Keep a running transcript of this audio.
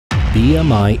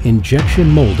BMI injection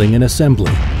molding and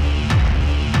assembly.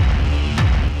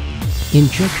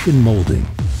 Injection molding.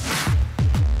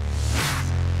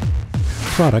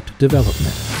 Product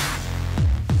development.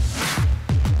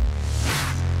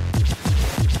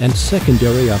 And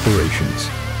secondary operations.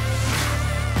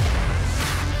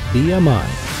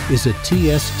 BMI is a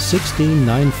TS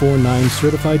 16949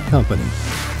 certified company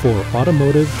for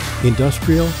automotive,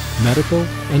 industrial, medical,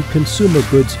 and consumer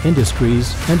goods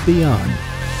industries and beyond.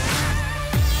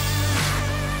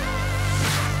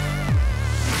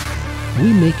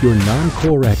 We make your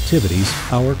non-core activities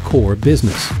our core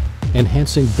business,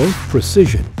 enhancing both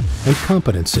precision and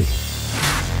competency.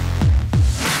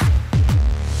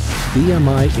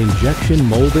 BMI Injection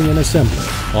Molding and Assembly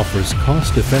offers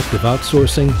cost-effective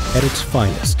outsourcing at its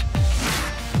finest.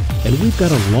 And we've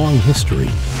got a long history.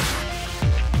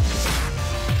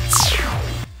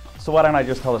 So why don't I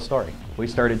just tell the story? We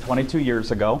started 22 years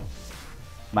ago.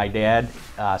 My dad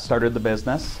started the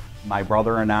business. My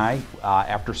brother and I,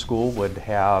 after school, would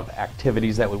have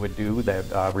activities that we would do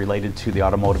that related to the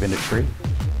automotive industry.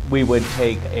 We would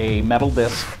take a metal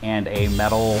disc and a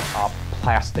metal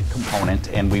plastic component,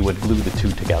 and we would glue the two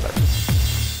together.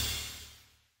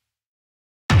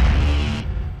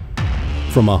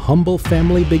 From a humble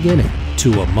family beginning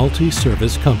to a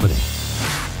multi-service company.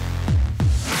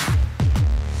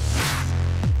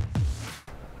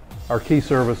 Our key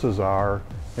services are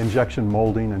injection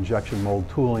molding, injection mold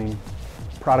tooling,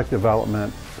 product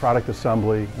development, product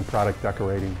assembly, and product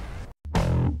decorating.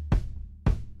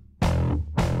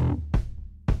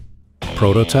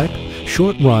 Prototype,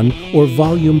 short run, or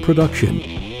volume production.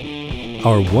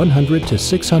 Our 100 to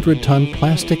 600 ton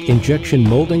plastic injection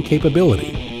molding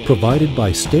capability, provided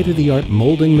by state-of-the-art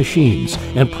molding machines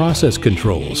and process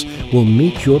controls, will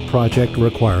meet your project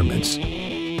requirements.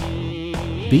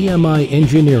 BMI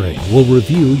Engineering will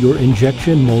review your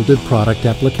injection molded product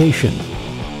application.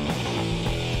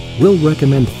 We'll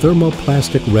recommend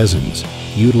thermoplastic resins,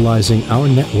 utilizing our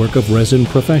network of resin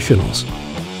professionals.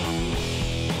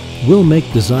 We'll make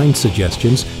design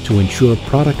suggestions to ensure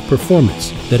product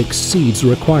performance that exceeds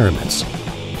requirements.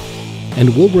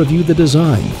 And we'll review the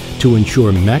design to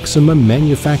ensure maximum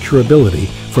manufacturability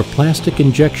for plastic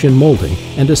injection molding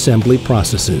and assembly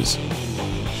processes.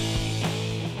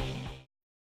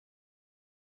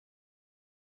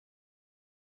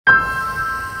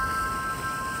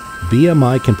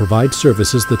 BMI can provide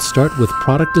services that start with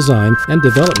product design and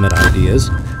development ideas,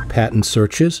 patent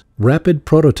searches, rapid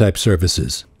prototype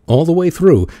services, all the way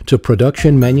through to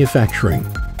production manufacturing.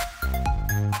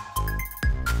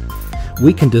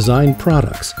 We can design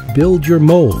products, build your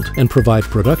mold, and provide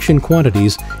production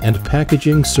quantities and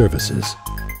packaging services.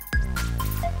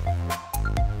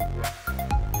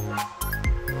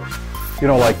 You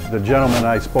know, like the gentleman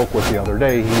I spoke with the other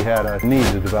day, he had a need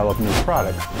to develop new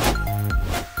products.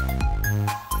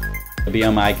 The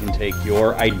BMI can take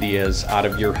your ideas out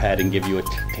of your head and give you a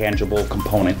tangible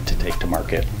component to take to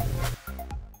market.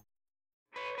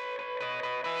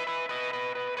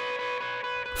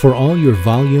 For all your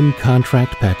volume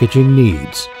contract packaging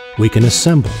needs, we can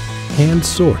assemble, hand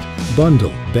sort,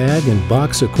 bundle, bag, and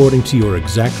box according to your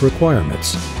exact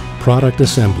requirements. Product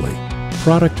assembly,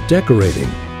 product decorating,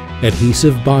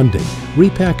 adhesive bonding,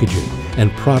 repackaging,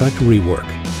 and product rework.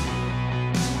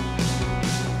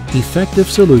 Effective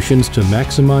solutions to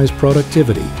maximize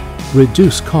productivity,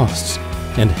 reduce costs,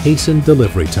 and hasten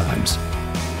delivery times.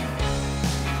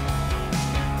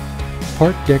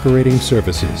 Part decorating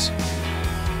services,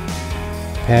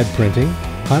 pad printing,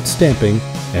 hot stamping,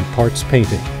 and parts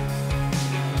painting.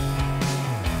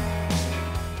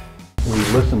 We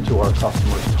listen to our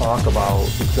customers talk about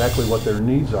exactly what their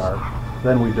needs are,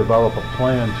 then we develop a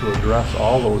plan to address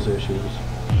all those issues.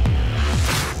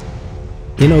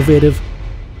 Innovative,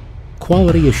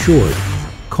 quality assured,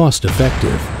 cost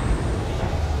effective.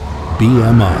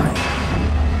 BMI.